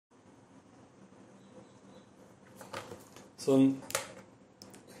So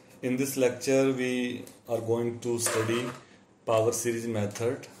in this lecture we are going to study power series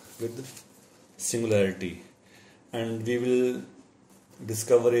method with singularity, and we will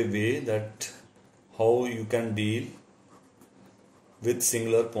discover a way that how you can deal with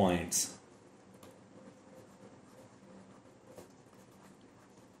singular points.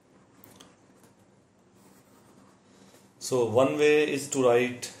 So one way is to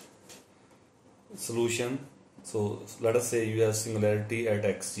write solution. So let us say you have singularity at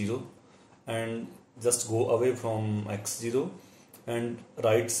x0 and just go away from x0 and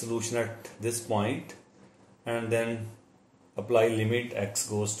write solution at this point and then apply limit x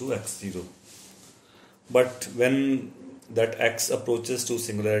goes to x0. But when that x approaches to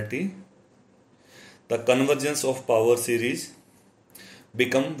singularity, the convergence of power series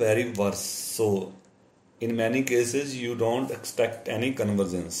become very worse. So in many cases you don't expect any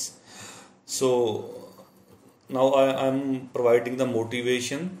convergence. So now I am providing the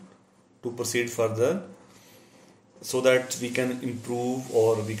motivation to proceed further so that we can improve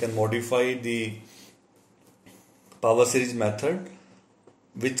or we can modify the power series method,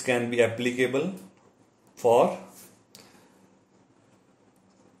 which can be applicable for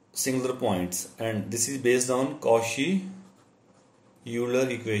singular points, and this is based on Cauchy-Euler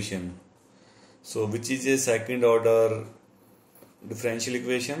equation. So which is a second order differential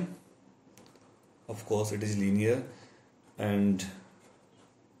equation. Of course it is linear, and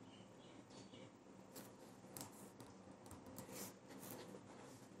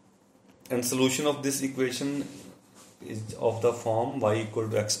solution of this equation is of the form y equal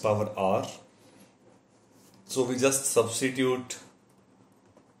to x power r. So we just substitute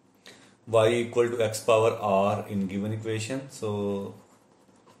y equal to x power r in given equation, so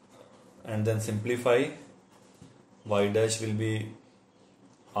and then simplify. Y dash will be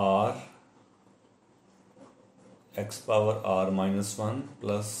r x power r minus 1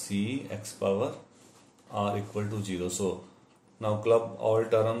 plus c x power r equal to 0. So now club all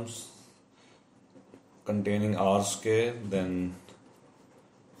terms containing r square, then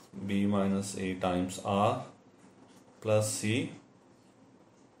b minus a times r plus c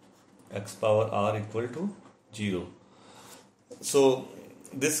x power r equal to 0. So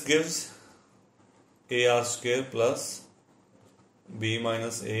this gives ar square plus b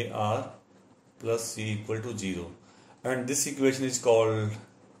minus a r plus c equal to 0, and this equation is called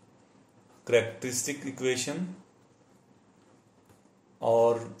characteristic equation,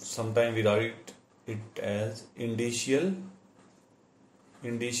 or sometimes we write it as indicial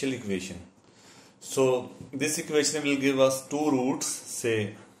equation. So this equation will give us two roots,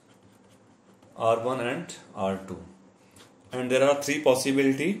 say r1 and r2, and there are three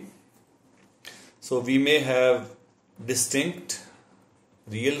possibilities. So we may have distinct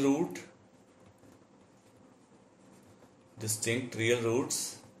real roots,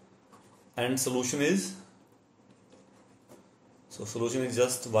 and solution is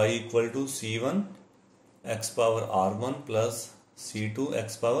just y equal to c1 x power r1 plus c2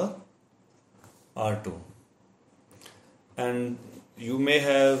 x power r2, and you may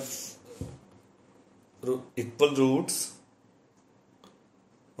have equal roots,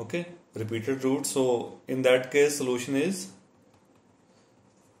 okay, repeated roots. So in that case solution is,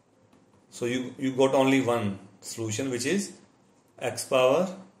 so you got only one solution, which is x power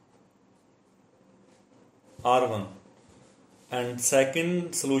r1, and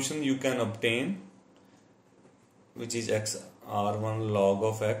second solution you can obtain, which is x r1 log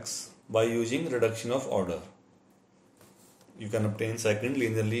of x, by using reduction of order. You can obtain second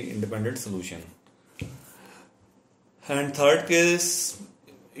linearly independent solution. And third case,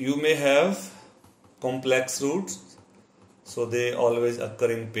 you may have complex roots, so they always occur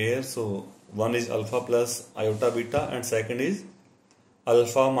in pairs. So one is alpha plus iota beta and second is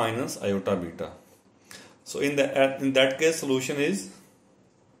alpha minus iota beta. So in that case solution is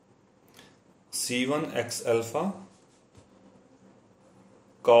c1 x alpha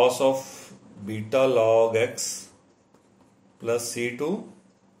cos of beta log x plus c2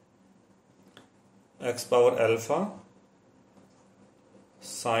 x power alpha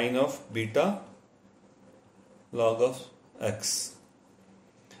sine of beta log of x.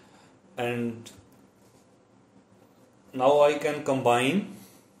 And now I can combine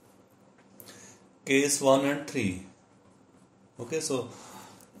case 1 and 3. Okay, so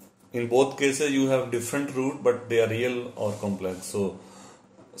in both cases you have different root, but they are real or complex. So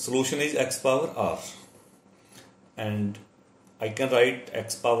solution is x power r, and I can write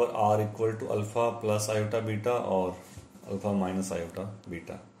x power r equal to alpha plus iota beta or alpha minus iota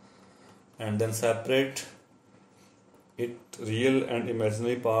beta, and then separate it real and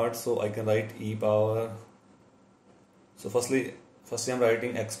imaginary part. So I can write e power So firstly I'm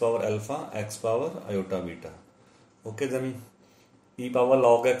writing x power alpha, x power iota beta. Okay, then e power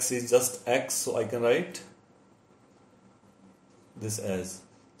log x is just x, so I can write this as,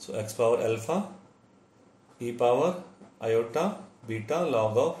 so x power alpha e power iota beta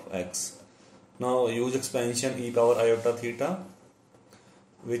log of x. Now use expansion e power iota theta,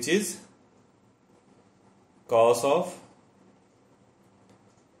 which is cos of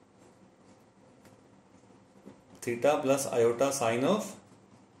theta plus iota sine of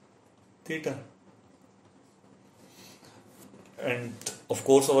theta. And of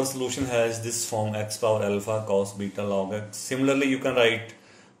course our solution has this form, x power alpha cos beta log x. Similarly you can write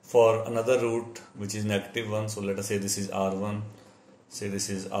for another root which is -1. So let us say this is r1, say this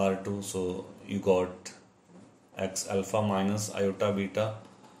is r2. So you got x alpha minus iota beta.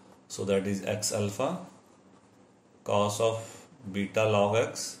 So that is x alpha cos of beta log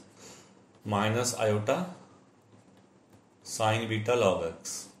x minus iota sine beta log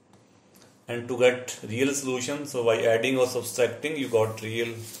x. And to get real solution, so by adding or subtracting you got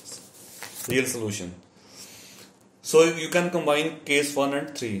real solution. So you can combine case 1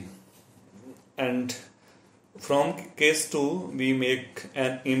 and 3, and from case 2 we make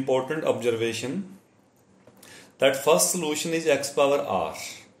an important observation that first solution is x power r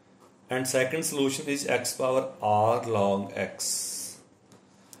and second solution is x power r log x.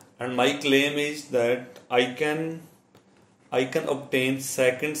 And my claim is that I can obtain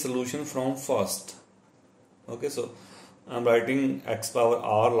second solution from first. Okay, so I am writing x power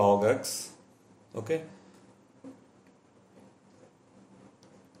r log x. Okay,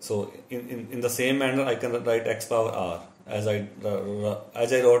 so in the same manner I can write x power r as I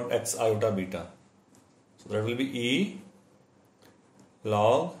wrote x iota beta. So that will be e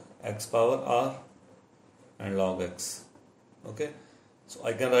log x power r and log x. Okay, so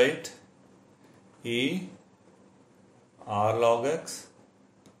I can write e r log x,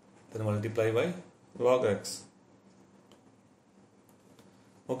 then multiply by log x.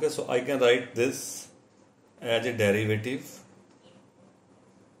 Okay, so I can write this as a derivative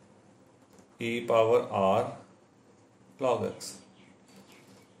e power r log x.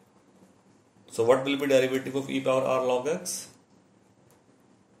 So what will be derivative of e power r log x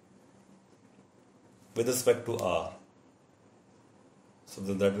with respect to r? So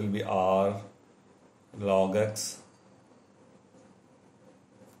that will be r log x.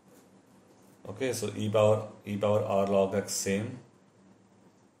 Okay, so e power r log x same,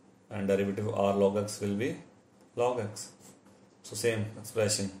 and derivative of r log x will be log x. So same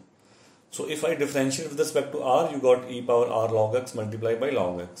expression. So if I differentiate with respect to r, you got e power r log x multiplied by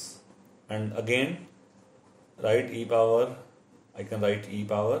log x. And again write e power, I can write e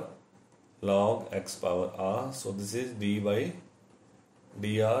power log x power r. So this is d by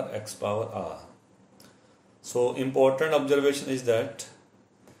dr x power r. So important observation is that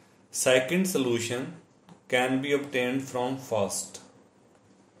second solution can be obtained from first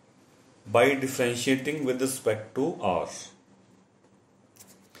by differentiating with respect to r.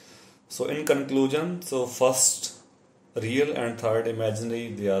 So in conclusion, so first real and third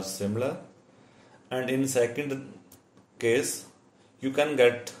imaginary, they are similar, and in second case you can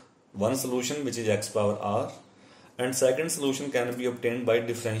get one solution which is x power r, and second solution can be obtained by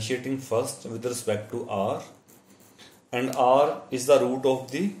differentiating first with respect to r, and r is the root of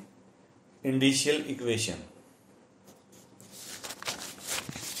the initial equation.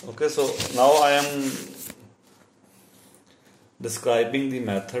 Okay, so now I am describing the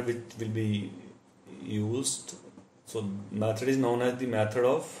method which will be used. So method is known as the method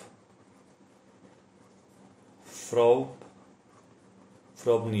of Frobenius.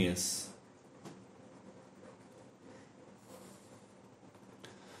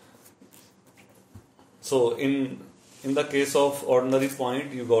 So in the case of ordinary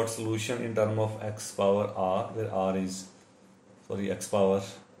point, you got solution in term of x power r, where r is x power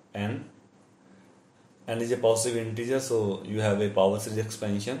n is a positive integer, so you have a power series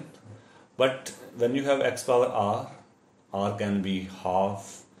expansion. But when you have x power r can be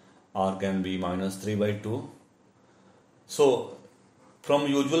half, r can be -3/2. So from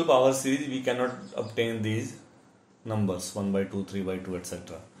usual power series we cannot obtain these numbers 1/2, 3/2,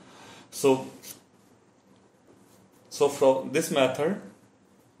 etc. So from this method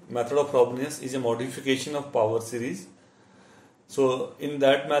of Frobenius is a modification of power series. So in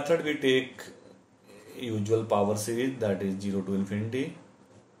that method we take usual power series, that is 0 to infinity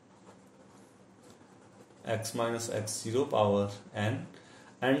x minus x0 power n,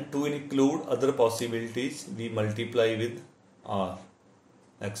 and to include other possibilities we multiply with r,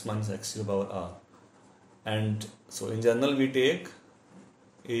 x minus x0 power r. And so in general we take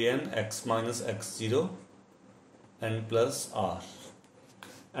an x minus x0 n plus r,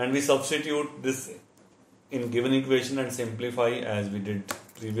 and we substitute this in given equation and simplify as we did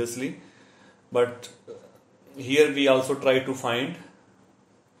previously. But here we also try to find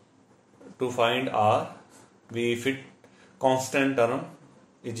r. We fit constant term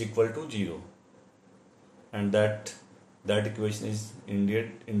is equal to 0, and that equation is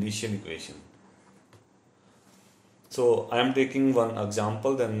initial equation. So I am taking one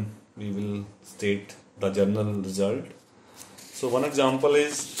example, then we will state the general result. So one example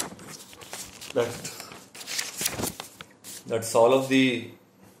is that solve the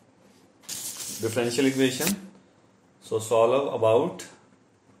differential equation. So solve about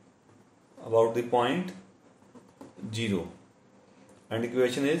the point 0, and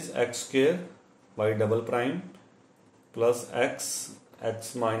equation is x square y double prime plus x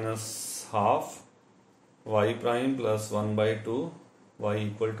minus half y prime plus 1 by 2 y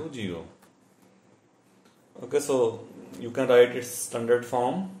equal to 0. Okay, so you can write its standard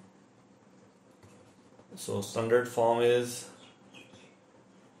form. So standard form is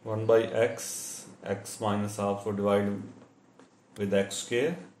 1 by x minus half, so divide with x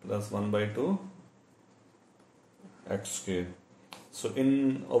square plus 1 by 2 x square. So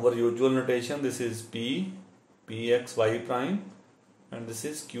in our usual notation, this is px y prime, and this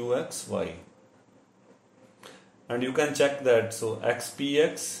is qx y. And you can check that. So x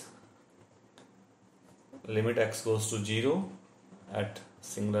px, limit x goes to 0 at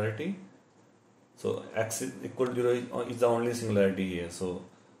singularity. So x is equal to 0 is the only singularity here. So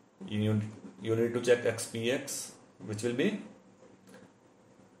you need to check x px, which will be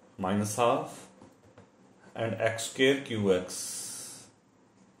minus half, and x square qx,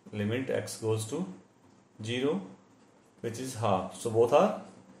 limit x goes to 0, which is half. So both are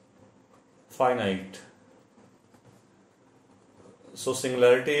finite. So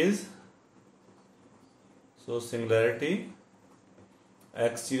singularity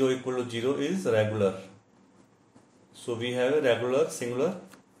x0 equal to 0 is regular. So we have a regular singular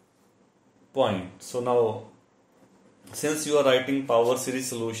point. So now, since you are writing power series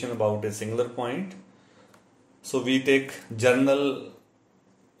solution about a singular point, so we take general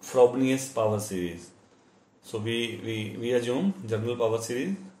Frobenius power series. So we assume general power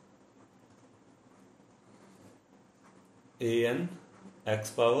series an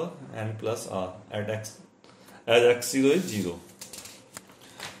x power n plus r at x, as x0 is 0.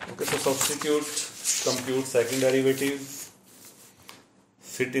 Okay, so substitute, compute second derivative,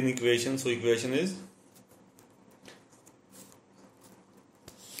 fit in equation. So equation is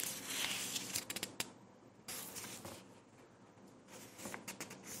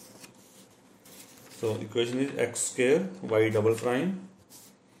x square y double prime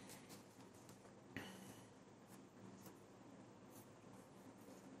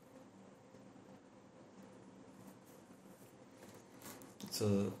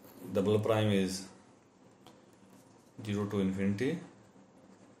so double prime is 0 to infinity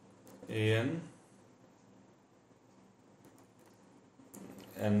an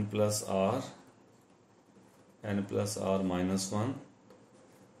n plus r minus 1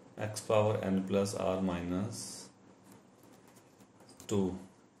 x power n plus r minus 2.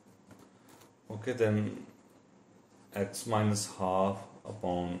 Okay, then x minus half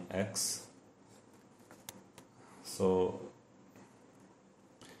upon x. So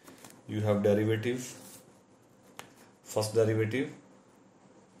you have derivative, first derivative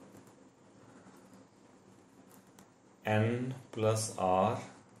n plus r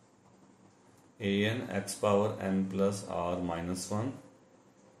an x power n plus r minus 1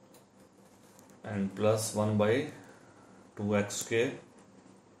 and plus 1 by 2x square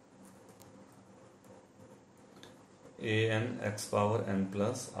an x power n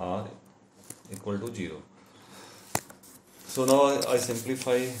plus r equal to 0. So now I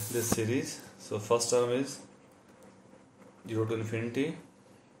simplify this series. So first term is 0 to infinity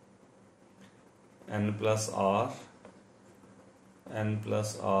n plus r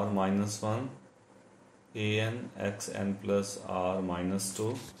minus 1 an x n plus r minus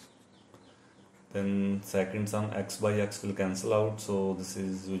 2. Then second sum, x by x will cancel out, so this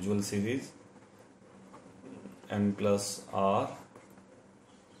is usual series n plus r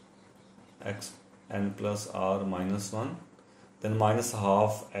x n plus r minus 1, then minus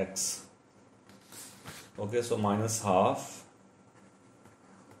half x. Okay, so minus half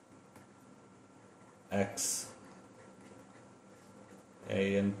x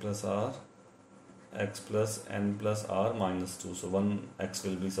an plus r x plus n plus r minus 2, so 1 x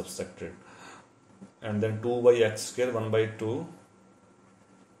will be subtracted, and then 2 by x square 1 by 2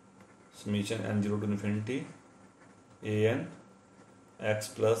 summation n 0 to infinity an x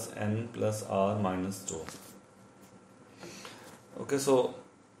plus n plus r minus 2. Okay, so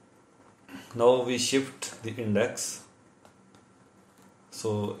now we shift the index.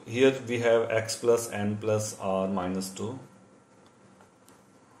 So here we have x plus n plus r minus 2.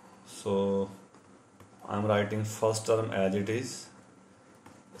 So I am writing first term as it is.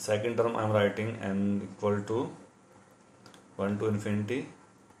 Second term I am writing n equal to 1 to infinity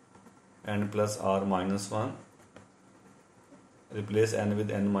n plus r minus 1. Replace n with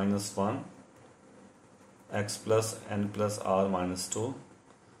n minus 1. X plus n plus r minus 2.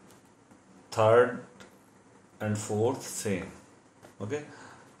 Third and fourth same. Okay,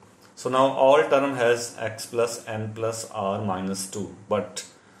 so now all term has x plus n plus r minus 2, but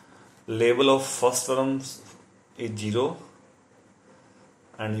label of first terms is 0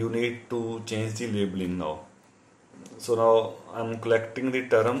 and you need to change the labeling now. So now I am collecting the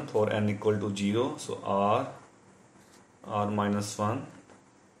term for n equal to 0. So r minus 1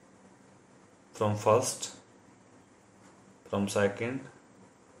 from first, from second,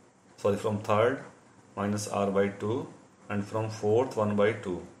 from third minus r by 2, and from fourth 1 by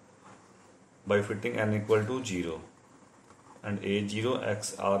 2 by fitting n equal to 0, and a0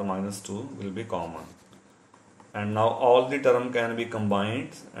 x r minus 2 will be common. And now all the term can be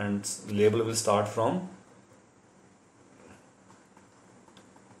combined and label will start from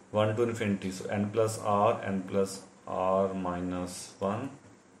 1 to infinity. So n plus r minus 1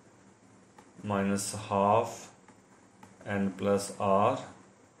 minus half n plus r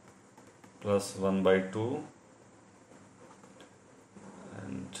plus 1 by 2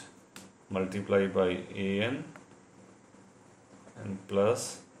 and multiply by an and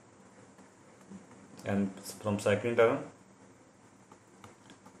plus n from second term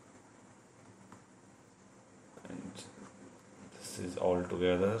and this is all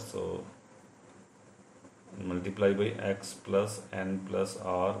together. So multiply by x plus n plus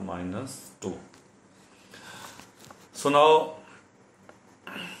r minus 2. So now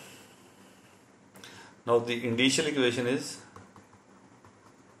the initial equation is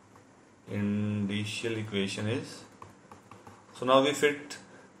so now we fit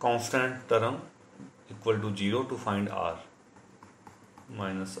constant term equal to 0 to find r.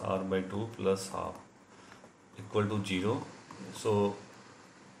 Minus r by 2 plus half equal to 0. So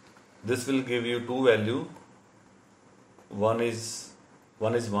this will give you two value. One is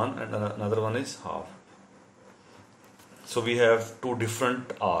 1 and another one is half. So we have two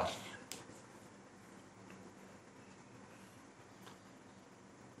different r.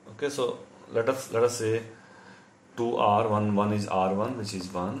 Okay, so let us say 2r, one is r1 which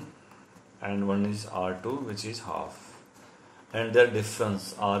is 1 and one is r2 which is half, and their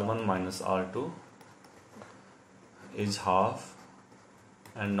difference r1 minus r2 is half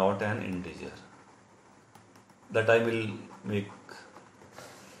and not an integer. That I will make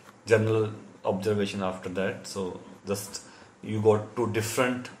general observation after that. So just you got two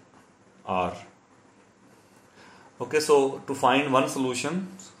different r. Okay, so to find one solution,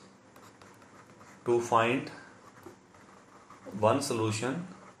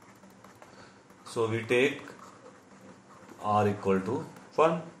 so we take r equal to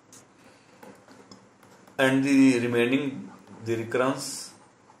 1 and the remaining, the recurrence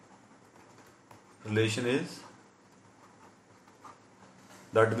relation is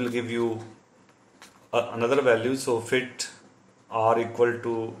that will give you another value. So fit r equal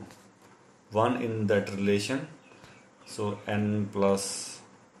to 1 in that relation. So n plus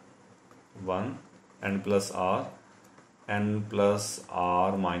 1, n plus r, n plus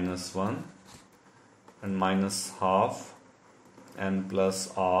r minus 1 and minus half n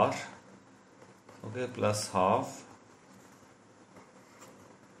plus r, okay, plus half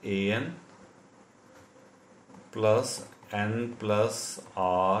an plus n plus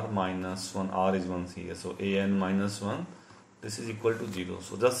r minus 1, r is 1 here, so an minus 1, this is equal to 0.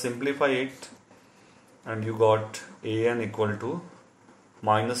 So just simplify it and you got an equal to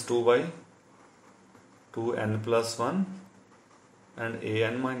minus 2 by 2n plus 1 and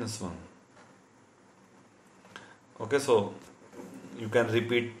an minus 1. Okay, so you can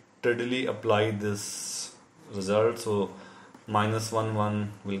repeatedly apply this result. So minus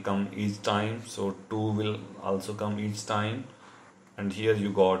 1 will come each time, so 2 will also come each time, and here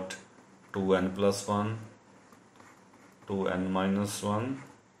you got 2n plus 1, 2n minus 1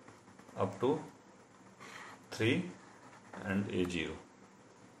 up to 3 and a0.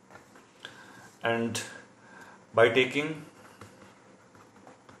 And by taking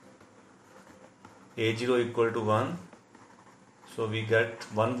a0 equal to 1, so we get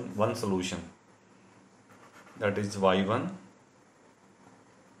one solution, that is y1.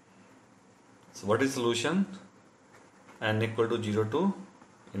 So what is solution? N equal to 0 to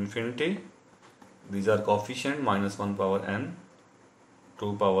infinity. These are coefficient minus 1 power n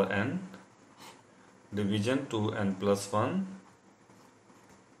 2 power n division 2n plus 1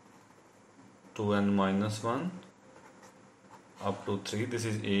 2n minus 1 up to 3. This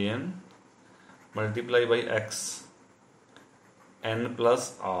is an multiply by x n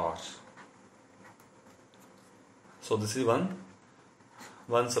plus r. So this is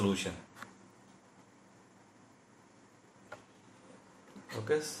one solution.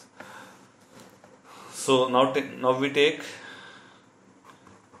 Okay, so now we take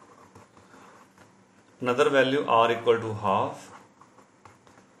another value r equal to half,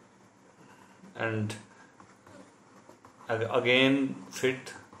 and again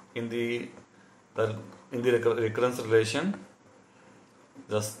fit in the recurrence relation,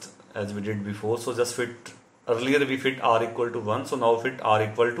 just as we did before. So just fit, earlier we fit r equal to 1, so now fit r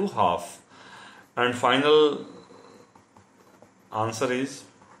equal to half, and final answer is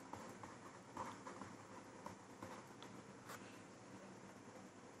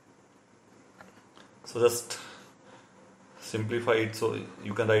so just simplify it. So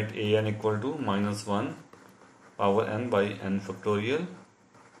you can write an equal to minus 1 power n by n factorial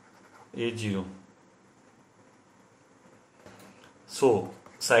a0. So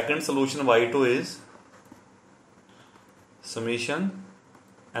second solution y2 is summation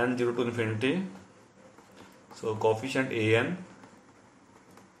n0 to infinity, so coefficient an,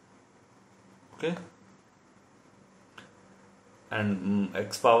 okay, and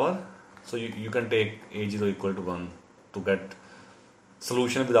x power. So you can take a0 equal to 1 to get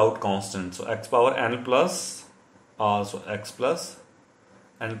solution without constant. So x power n plus r, so x plus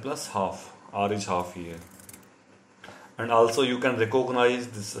n plus half, r is half here. And also you can recognize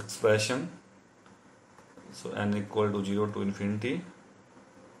this expression, so n equal to 0 to infinity.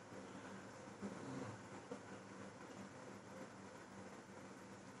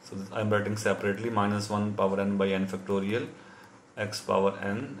 So I am writing separately minus 1 power n by n factorial, x power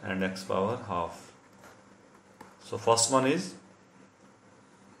n and x power half. So first one is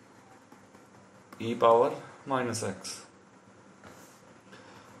e power minus x.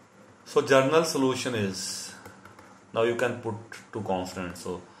 So general solution is, now you can put two constants,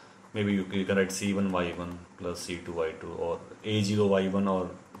 so maybe you can write c1 y1 plus c2 y2 or a0 y1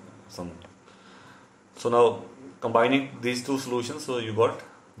 or some. So now combining these two solutions, so you got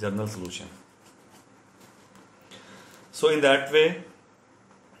general solution. So in that way,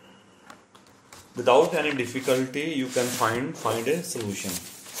 without any difficulty, you can find a solution.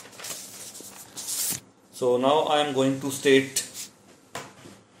 So now I am going to state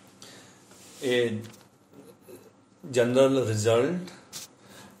a general result,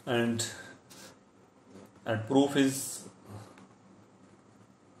 and proof is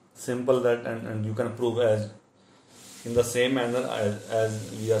simple, that and you can prove as in the same manner as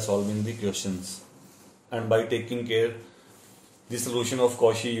we are solving the questions, and by taking care the solution of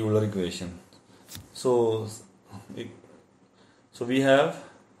Cauchy-Euler equation. So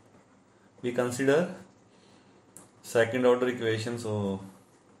we consider second order equation. So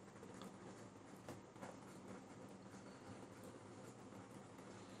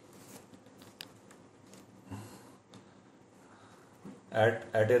at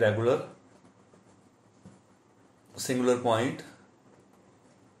a regular singular point,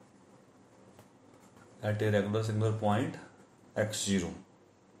 x0,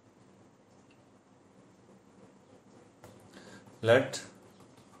 let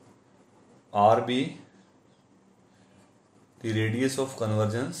r be the radius of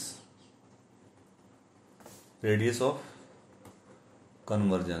convergence,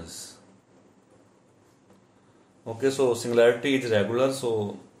 okay. So singularity is regular,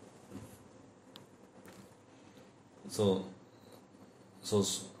 so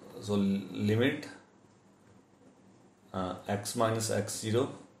limit x minus x0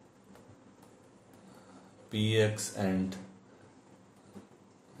 px, and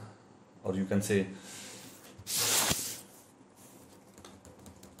or you can say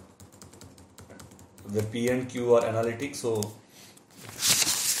the p and q are analytic, so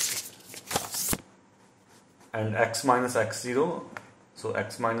and x minus x0, so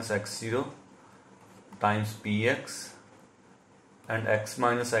x minus x0 times px and x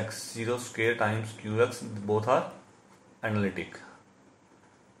minus x0 square times qx, both are analytic.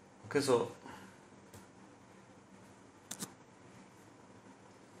 Okay, so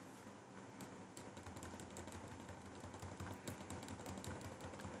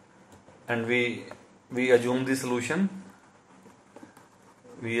and we assume the solution.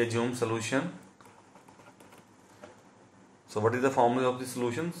 So what is the formula of the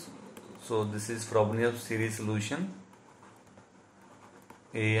solutions? So this is Frobenius series solution.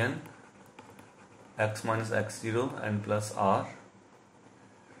 An x minus x0 n plus r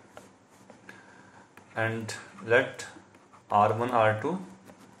and let R1 R2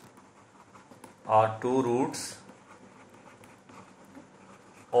 are two roots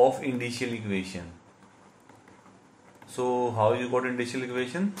of initial equation. So how you got initial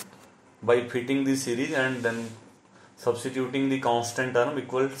equation? By fitting the series and then substituting the constant term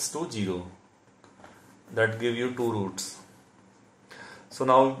equals to 0. That give you two roots. So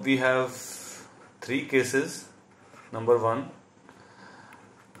now we have three cases. Number one,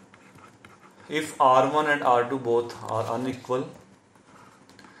 if R1 and R2 both are unequal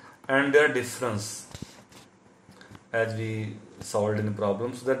and their difference, as we solved in the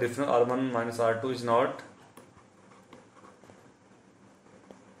problem, so the difference R1 minus R2 is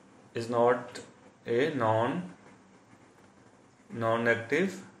not a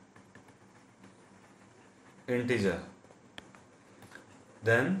non-negative integer,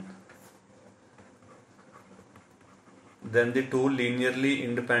 then the two linearly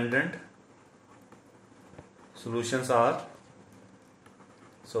independent solutions are,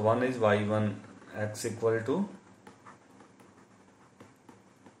 so one is y1 x equal to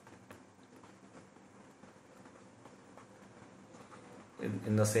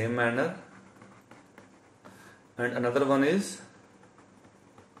in the same manner, and another one is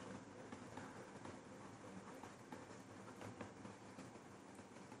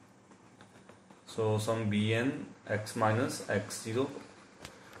so some bn x minus x0,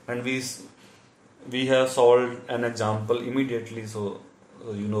 and we have solved an example immediately, so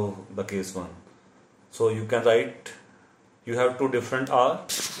you know the case one. So you can write, you have two different r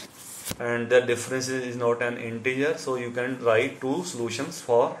and the difference is not an integer, so you can write two solutions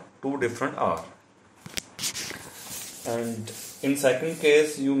for two different r. And in second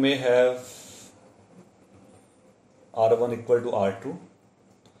case you may have r1 equal to r2,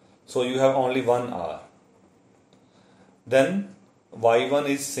 so you have only one r, then y1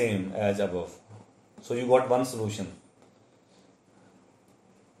 is same as above, so you got one solution,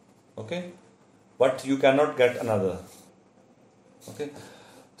 okay, but you cannot get another, okay.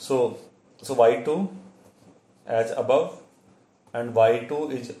 So y2 as above, and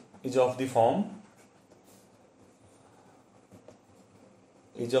y2 is of the form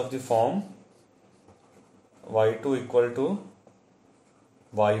y2 equal to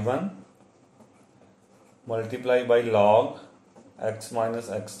y1 multiply by log x minus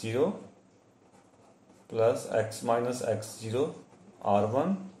x0 plus x minus x0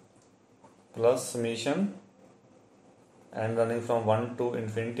 r1 plus summation and running from 1 to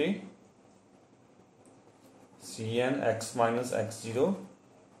infinity cn x minus x0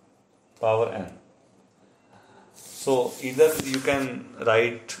 power n. So either you can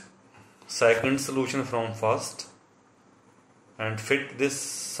write second solution from first and fit this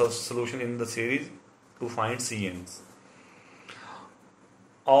solution in the series to find cn's,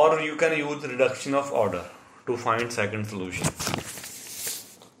 or you can use reduction of order to find second solution.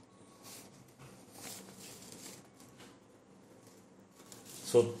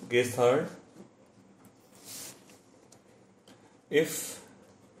 So case third, if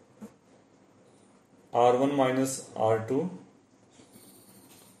r1 minus r2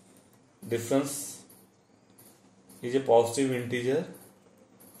 difference is a positive integer,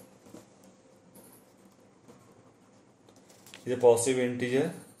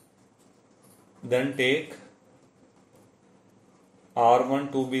 then take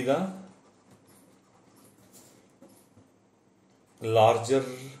r1 to be the larger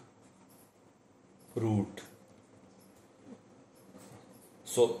root.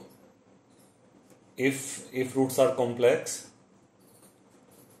 So if roots are complex,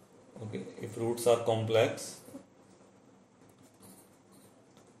 okay,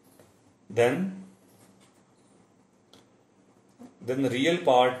 then the real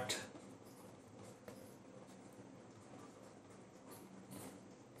part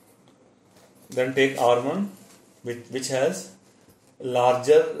then take r1 which has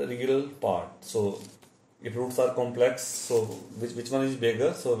larger real part. So if roots are complex, so which one is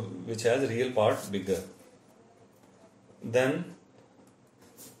bigger? So which has real part bigger. Then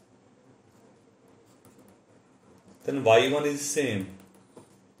y1 is same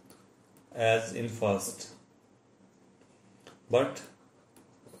as in first, but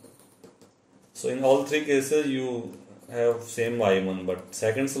so in all three cases you have same y1, but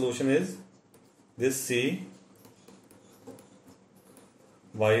second solution is this c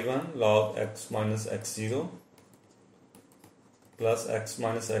y1 log x minus x0 plus x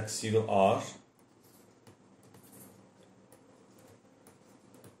minus x0 r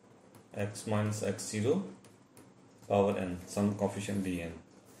x minus x0 power n, some coefficient dn.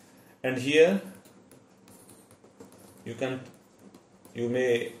 And here you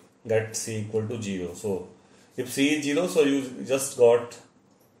may get c equal to 0. So if c is 0, so you just got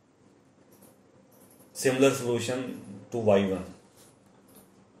similar solution to y1,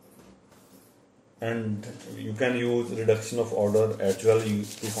 and you can use reduction of order as well to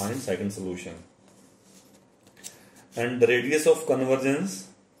find second solution. And the radius of convergence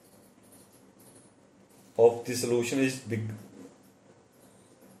of the solution is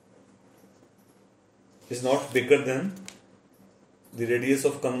not bigger than the radius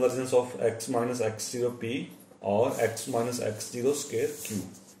of convergence of x minus x0 p or x minus x0 square q.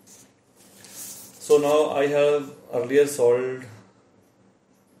 So now I have earlier solved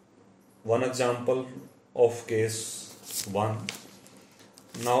one example of case 1.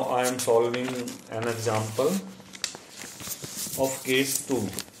 Now I am solving an example of case 2.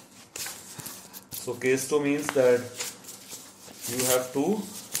 So case 2 means that you have two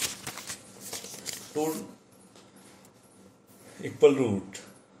equal root.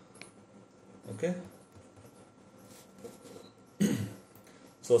 Okay.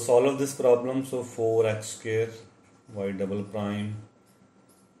 So solve this problem. So 4x square y double prime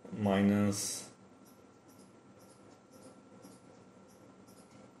minus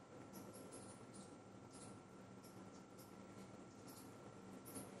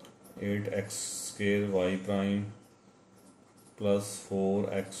 8x square y prime plus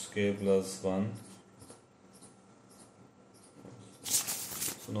 4x square plus 1.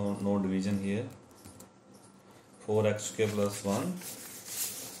 So no division here. 4x square plus 1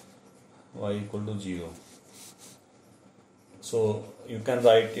 y equal to 0. So you can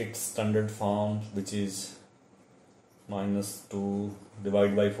write its standard form, which is minus 2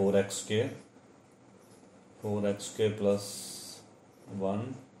 divided by 4x square. 4x square plus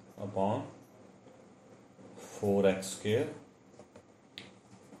 1 upon 4x square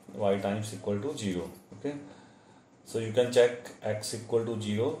y times equal to 0. Okay. So you can check x equal to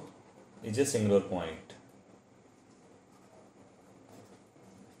 0 is a singular point.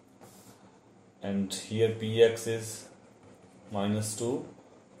 And here px is minus 2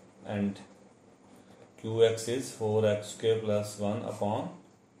 and qx is 4x square plus 1 upon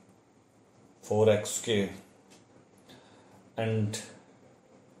 4x square. And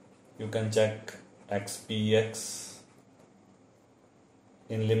you can check xpx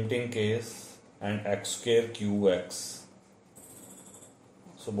in limiting case and x square qx.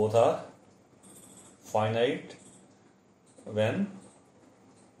 So both are finite when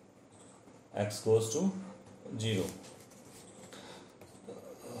x goes to 0.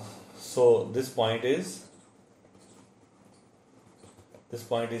 So this point is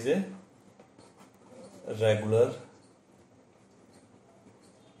a regular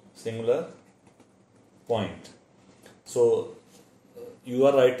singular point. So you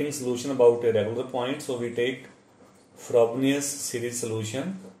are writing solution about a regular point, so we take Frobenius series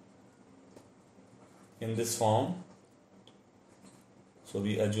solution in this form. So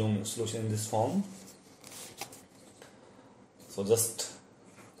we assume solution in this form. So just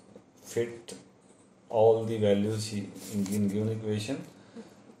fit all the values in given equation.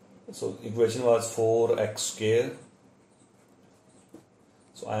 So equation was 4x square.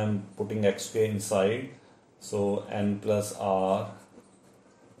 So I am putting x square inside. So n plus r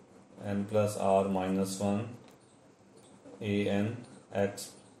minus 1 a n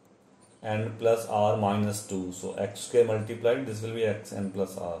x n plus r minus 2. So x square multiplied, this will be x n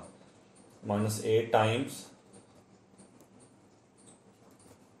plus r minus 8 times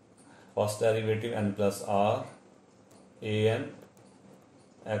first derivative n plus r a n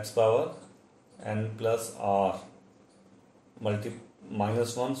x power n plus r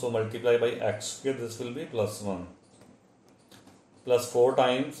minus 1. So multiply by x square, this will be plus 1 plus 4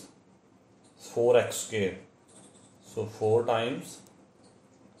 times 4x square. So 4 times,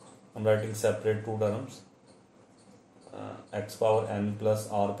 I'm writing separate two terms, x power n plus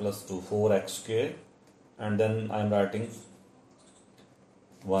r plus 2, 4x square, and then I'm writing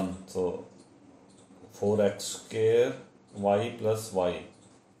 1. So 4x square y plus y.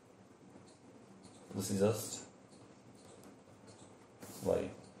 This is just y.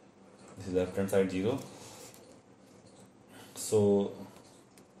 This is left hand side 0. So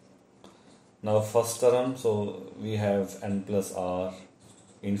now first term, so we have n plus r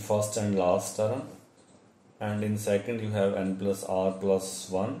in first and last term, and in second you have n plus r plus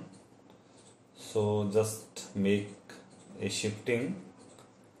 1. So just make a shifting.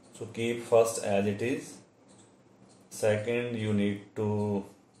 So keep first as it is. Second you need to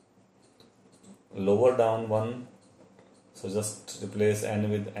lower down 1. So just replace n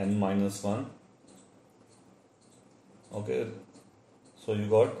with n minus 1. Okay. So you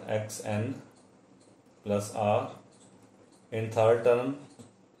got x n plus r. In third term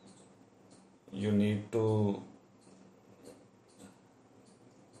you need to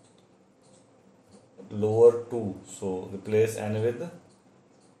lower 2, so replace n with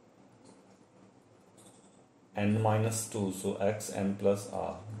n minus 2, so x n plus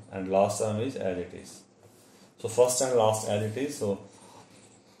r, and last term is as it is. So first and last as it is. So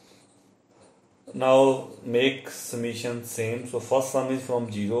now make summation same. So first sum is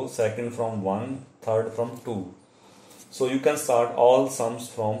from 0, second from 1, third from 2. So you can start all sums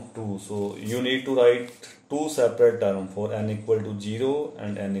from 2. So you need to write two separate terms for n equal to 0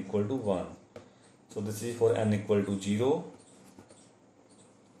 and n equal to 1. So this is for n equal to 0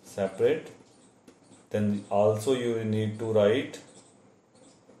 separate. Then also you need to write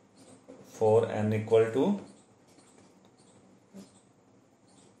for n equal to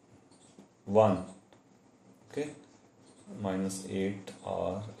 1. Okay, minus 8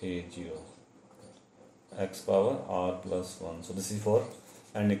 r a 0 x power r plus 1. So this is for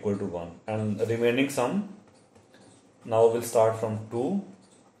n equal to 1, and remaining sum now will start from 2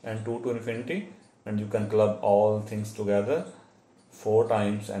 and 2 to infinity, and you can club all things together. 4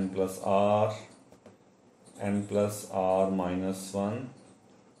 times n plus r minus 1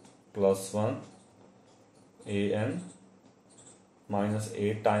 plus 1 a n minus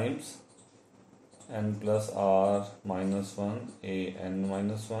 8 times n plus r minus 1 a n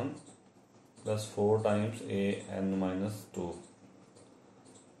minus 1 plus 4 times a n minus 2,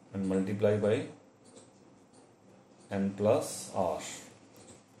 and multiply by n plus r.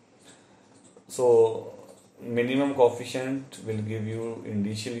 So minimum coefficient will give you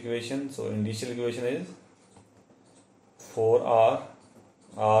initial equation. So initial equation is 4r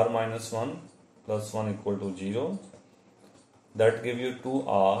r minus 1 plus 1 equal to 0. That give you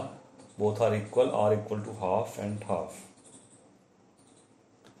 2r, both are equal, r equal to half and half.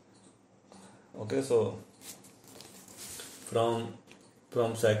 Okay, so from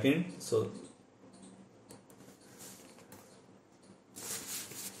second, so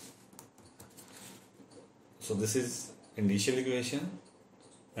this is initial equation,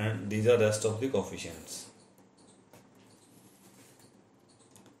 and these are rest of the coefficients.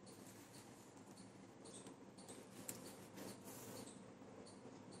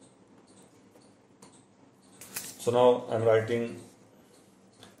 So now I am writing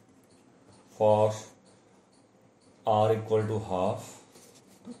for r equal to half,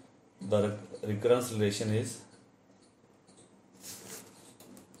 the recurrence relation is,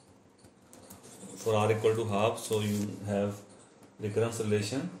 for r equal to half, so you have recurrence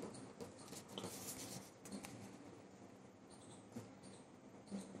relation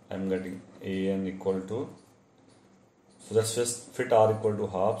I am getting a n equal to, so let's just fit r equal to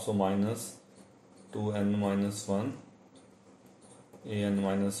half, so minus 2n minus 1 a n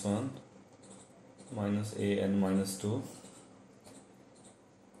minus 1 minus a n minus 2 .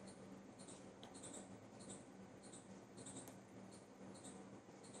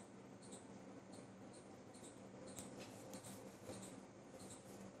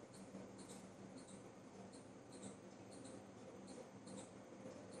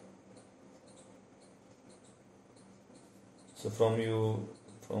 So from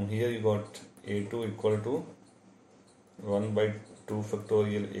here you got a2 equal to 1 by 2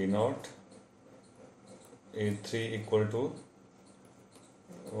 factorial a naught, a3 equal to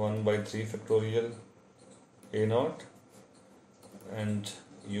 1 by 3 factorial a naught, and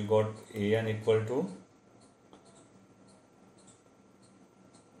you got an equal to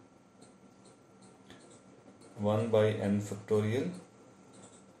 1 by n factorial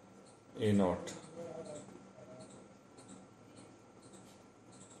a naught.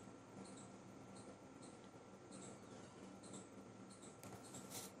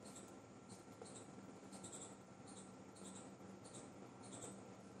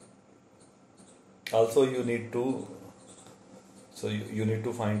 Also you need to, so you need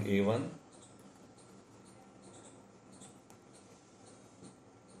to find a1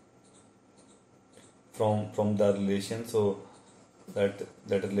 from the relation. So that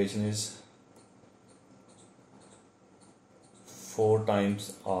relation is 4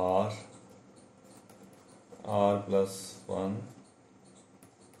 times r plus 1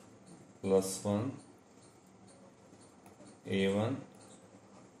 plus 1 a1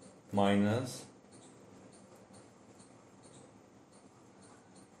 minus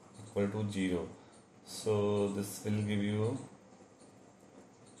equal to 0. So this will give you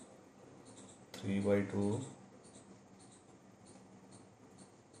 3 by 2,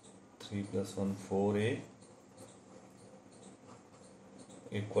 3 plus 1 4a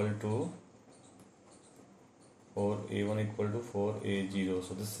equal to 4a1 equal to 4a0.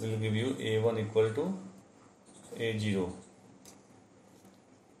 So this will give you a1 equal to a0.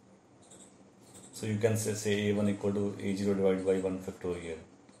 So you can say a1 equal to a0 divided by 1 factorial.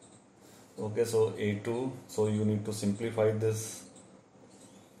 Okay, so a2, so you need to simplify this.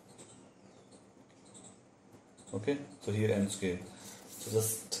 Okay, so here n square. So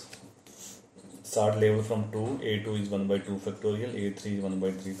just start label from 2. A2 is 1 by 2 factorial, a3 is 1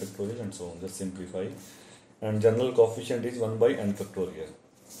 by 3 factorial, and so on. Just simplify. And general coefficient is 1 by n factorial.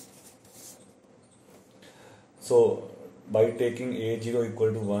 So by taking a0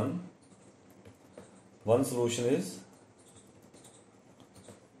 equal to 1, one solution is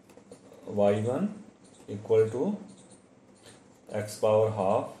y1 equal to x power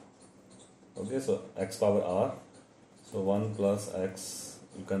half. Okay, so x power r, so 1 plus x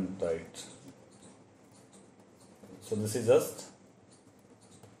you can write. So this is just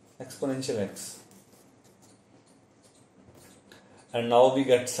exponential x. And now we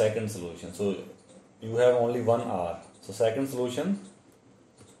get second solution. So you have only one r. So second solution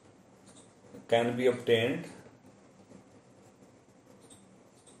can be obtained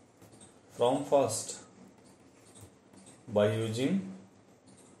from first by using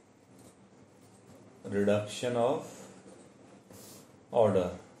reduction of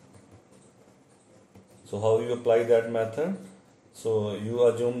order. So how you apply that method? So you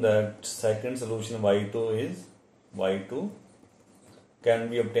assume that second solution y2 can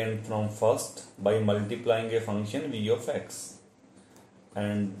be obtained from first by multiplying a function v of x,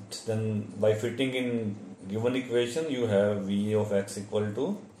 and then by fitting in given equation you have v of x equal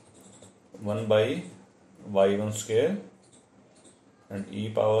to 1 by y1 square and e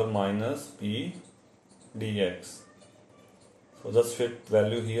power minus p dx. So just fit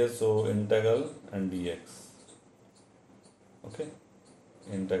value here, so integral and dx. Okay,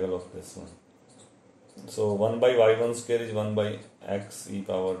 integral of this one. So 1 by y1 square is 1 by x e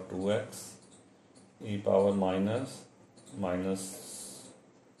power 2x e power minus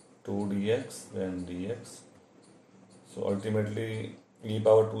 2 dx, then dx. So ultimately e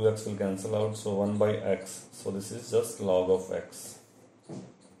power 2x will cancel out, so 1 by x. So this is just log of x.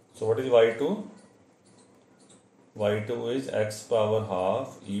 So what is y2? y2 is x power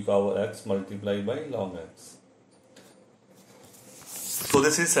half e power x multiplied by log x. So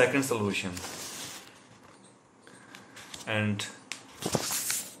this is second solution. And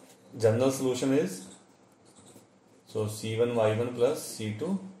general solution is, so c1 y1 plus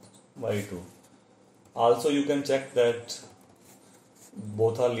c2 y2. Also you can check that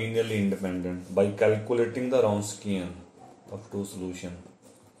both are linearly independent by calculating the Wronskian of two solutions.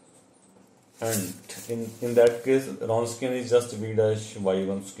 And in that case Wronskian is just v dash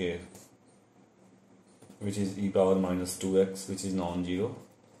y1 square, which is e power minus 2x, which is non-zero.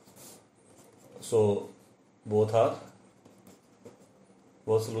 So both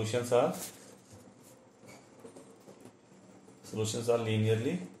solutions are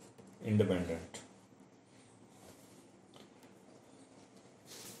linearly independent.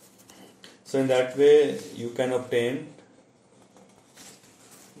 So in that way you can obtain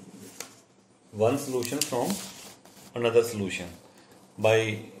one solution from another solution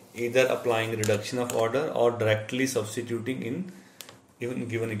by either applying reduction of order or directly substituting in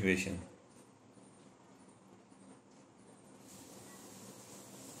given equation.